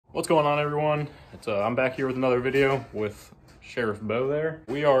What's going on, everyone? I'm back here with another video with Sheriff Bo there.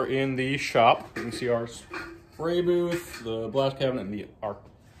 We are in the shop. You can see our spray booth, the blast cabinet, and our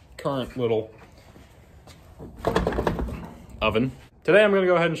current little oven. Today I'm going to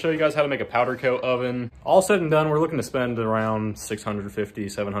go ahead and show you guys how to make a powder coat oven. All said and done, we're looking to spend around $650,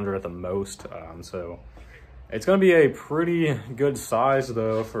 $700 at the most. So it's going to be a pretty good size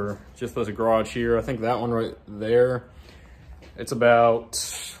though for just this garage here. I think that one right there, it's about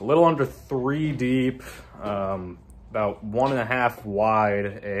a little under 3 deep, about 1.5 wide,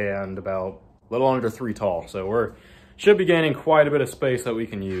 and about a little under 3 tall. So should be gaining quite a bit of space that we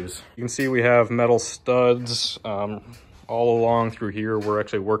can use. You can see we have metal studs all along through here. We're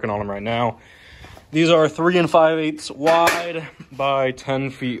actually working on them right now. These are 3 5/8 wide by 10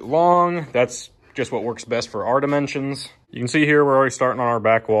 feet long. That's just what works best for our dimensions. You can see here we're already starting on our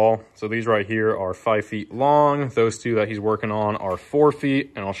back wall. So these right here are 5 feet long. Those two that he's working on are 4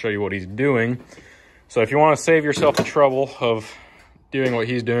 feet, and I'll show you what he's doing. So if you want to save yourself the trouble of doing what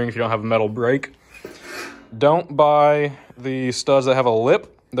he's doing, if you don't have a metal brake, don't buy the studs that have a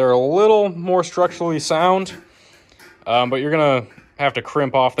lip. They're a little more structurally sound, but you're gonna have to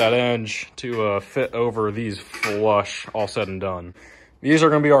crimp off that edge to fit over these flush, all said and done. These are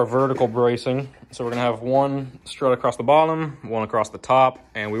going to be our vertical bracing. So we're going to have one strut across the bottom, one across the top,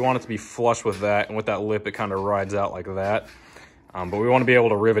 and we want it to be flush with that. And with that lip, it kind of rides out like that. But we want to be able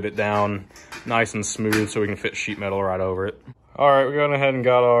to rivet it down nice and smooth so we can fit sheet metal right over it. All right, we're going ahead and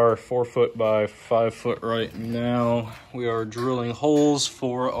got our 4 foot by 5 foot right now. We are drilling holes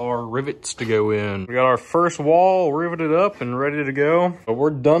for our rivets to go in. We got our first wall riveted up and ready to go. But we're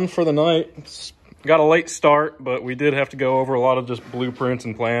done for the night. Got a late start, but we did have to go over a lot of just blueprints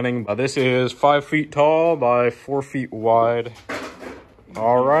and planning. This is 5 feet tall by 4 feet wide.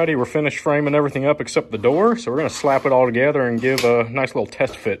 Alrighty, we're finished framing everything up except the door. So we're gonna slap it all together and give a nice little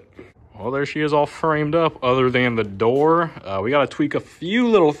test fit. Well, there she is all framed up other than the door. We gotta tweak a few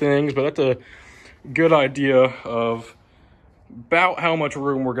little things, but that's a good idea of about how much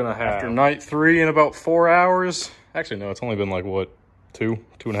room we're gonna have. After night 3 in about 4 hours. Actually, no, it's only been like, what,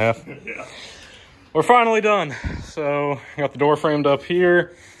 2.5? Yeah. We're finally done. So got the door framed up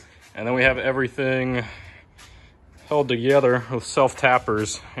here, and then we have everything held together with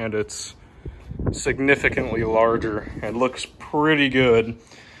self-tappers, and it's significantly larger and looks pretty good.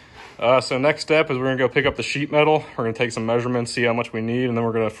 So next step is we're gonna go pick up the sheet metal. We're gonna take some measurements, see how much we need, and then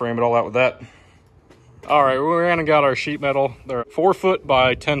we're gonna frame it all out with that. All right, we ran and got our sheet metal. They're 4 foot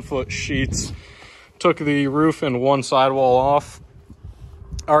by 10 foot sheets. Took the roof and one sidewall off.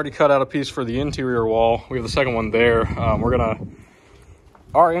 Already cut out a piece for the interior wall. We have the second one there.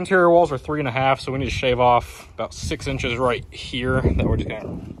 Our interior walls are 3.5, so we need to shave off about 6 inches right here that we're just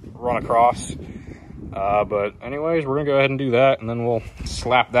gonna run across. But anyways, we're gonna go ahead and do that, and then we'll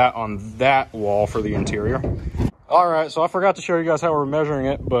slap that on that wall for the interior. All right, so I forgot to show you guys how we're measuring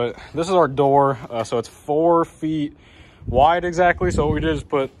it, but this is our door. So it's 4 feet wide exactly. So what we did is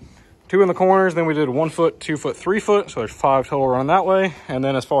put 2 in the corners, then we did 1 foot, 2 foot, 3 foot. So there's 5 total run that way. And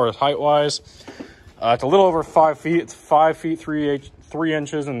then as far as height wise, it's a little over 5 feet. It's 5 feet, 3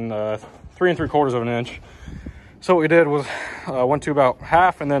 inches and 3 3/4 of an inch. So what we did was went to about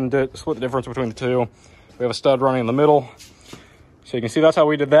half and then split the difference between the two. We have a stud running in the middle. So you can see that's how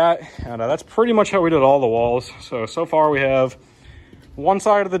we did that. And that's pretty much how we did all the walls. So far we have one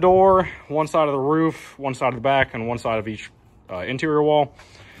side of the door, one side of the roof, one side of the back, and one side of each interior wall.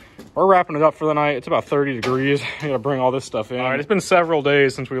 We're wrapping it up for the night. It's about 30 degrees. I gotta bring all this stuff in. All right, it's been several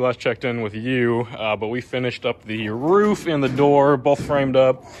days since we last checked in with you, but we finished up the roof and the door, both framed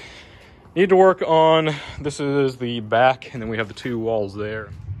up. Need to work on, this is the back, and then we have the 2 walls there.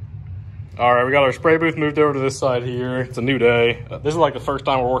 All right, we got our spray booth moved over to this side here. It's a new day. This is like the first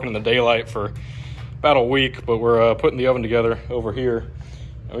time we're working in the daylight for about a week, but we're putting the oven together over here.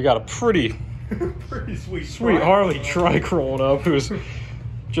 And we got a pretty sweet Harley trike rolling up, who's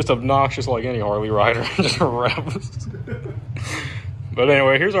just obnoxious like any Harley rider. Just raps. But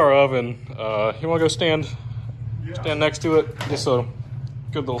anyway, here's our oven. You want to go stand next to it? Just a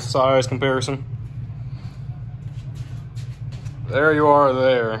good little size comparison. There you are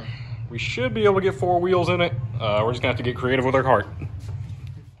there. We should be able to get 4 wheels in it. We're just gonna have to get creative with our cart.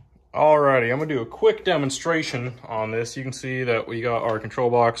 Alrighty, I'm gonna do a quick demonstration on this. You can see that we got our control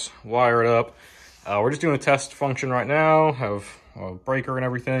box wired up. We're just doing a test function right now, have a breaker and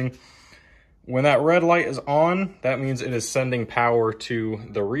everything. When that red light is on, that means it is sending power to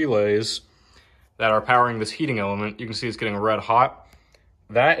the relays that are powering this heating element. You can see it's getting red hot.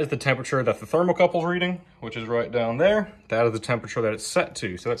 That is the temperature that the thermocouple is reading, which is right down there. That is the temperature that it's set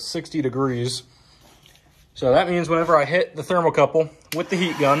to. So that's 60 degrees. So that means whenever I hit the thermocouple with the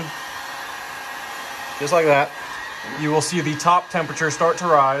heat gun, just like that, you will see the top temperature start to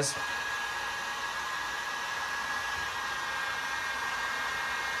rise.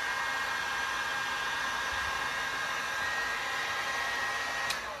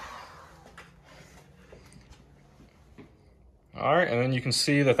 All right, and then you can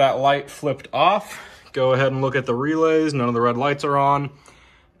see that that light flipped off. Go ahead and look at the relays. None of the red lights are on.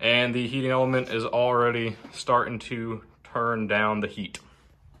 And the heating element is already starting to turn down the heat.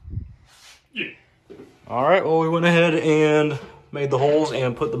 Yeah. All right, well, we went ahead and made the holes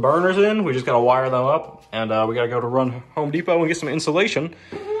and put the burners in. We just gotta wire them up, and we gotta go to run Home Depot and get some insulation.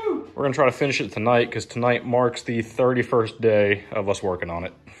 We're gonna try to finish it tonight, because tonight marks the 31st day of us working on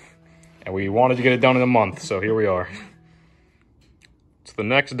it. And we wanted to get it done in a month, so here we are. It's the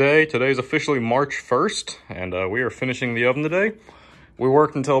next day. Today's officially March 1st, and we are finishing the oven today. We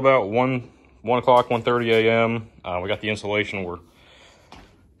worked until about 1 o'clock, 1:30 a.m. We got the insulation. We're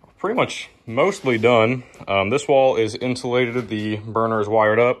pretty much mostly done. This wall is insulated. The burner is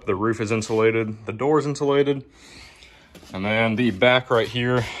wired up. The roof is insulated. The door is insulated. And then the back right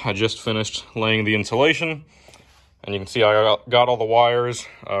here, I just finished laying the insulation. And you can see I got all the wires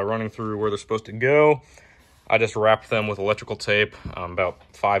running through where they're supposed to go. I just wrapped them with electrical tape, about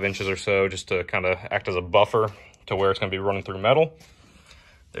 5 inches or so, just to kind of act as a buffer to where it's going to be running through metal.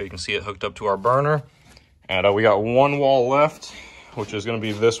 There you can see it hooked up to our burner. And we got one wall left, which is going to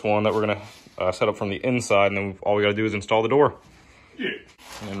be this one that we're going to set up from the inside, and then all we got to do is install the door. Yeah.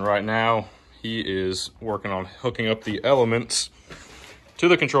 And right now, he is working on hooking up the elements to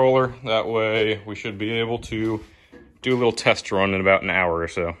the controller. That way, we should be able to do a little test run in about an hour or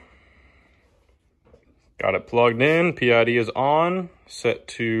so. Got it plugged in, PID is on, set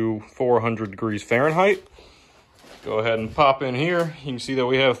to 400 degrees Fahrenheit. Go ahead and pop in here. You can see that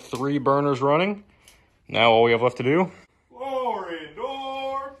we have 3 burners running. Now all we have left to do, floor and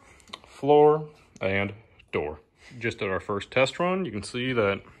door. Floor and door. Just did our first test run. You can see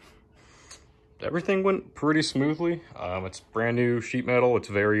that everything went pretty smoothly. It's brand new sheet metal. It's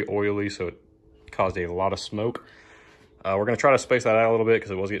very oily, so it caused a lot of smoke. We're going to try to space that out a little bit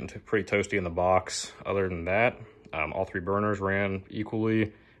because it was getting pretty toasty in the box. Other than that, all 3 burners ran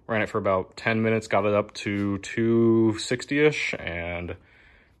equally. Ran it for about 10 minutes, got it up to 260-ish, and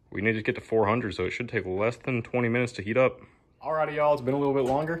we need to get to 400, so it should take less than 20 minutes to heat up. Alrighty, y'all, it's been a little bit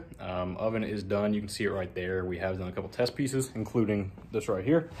longer. Oven is done. You can see it right there. We have done a couple test pieces, including this right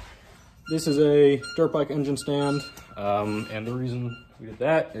here. This is a dirt bike engine stand, and the reason we did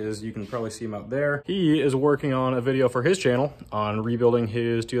that is you can probably see him out there. He is working on a video for his channel on rebuilding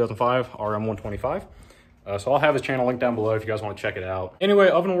his 2005 RM125. So I'll have his channel linked down below if you guys want to check it out. Anyway,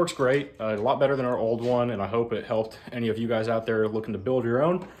 oven works great, a lot better than our old one, and I hope it helped any of you guys out there looking to build your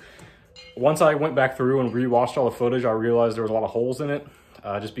own. Once I went back through and rewatched all the footage, I realized there was a lot of holes in it,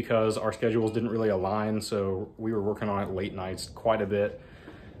 just because our schedules didn't really align, so we were working on it late nights quite a bit.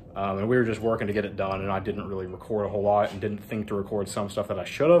 And we were just working to get it done, and I didn't really record a whole lot and didn't think to record some stuff that I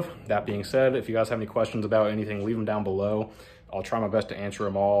should have. That being said, if you guys have any questions about anything, leave them down below. I'll try my best to answer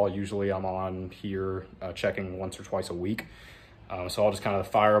them all. Usually I'm on here checking once or twice a week. So I'll just kind of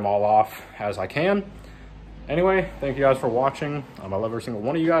fire them all off as I can. Anyway, thank you guys for watching. I love every single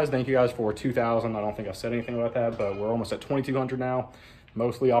one of you guys. Thank you guys for 2,000. I don't think I said anything about that, but we're almost at 2,200 now,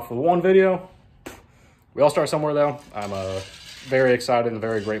 mostly off of one video. We all start somewhere though. I'm very excited and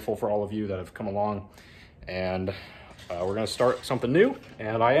very grateful for all of you that have come along. And we're gonna start something new.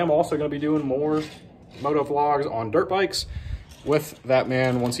 And I am also gonna be doing more moto vlogs on dirt bikes with that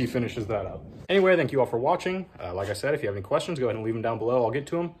man once he finishes that up. Anyway, thank you all for watching. Like I said, if you have any questions, go ahead and leave them down below. I'll get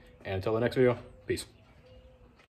to them. And until the next video, peace.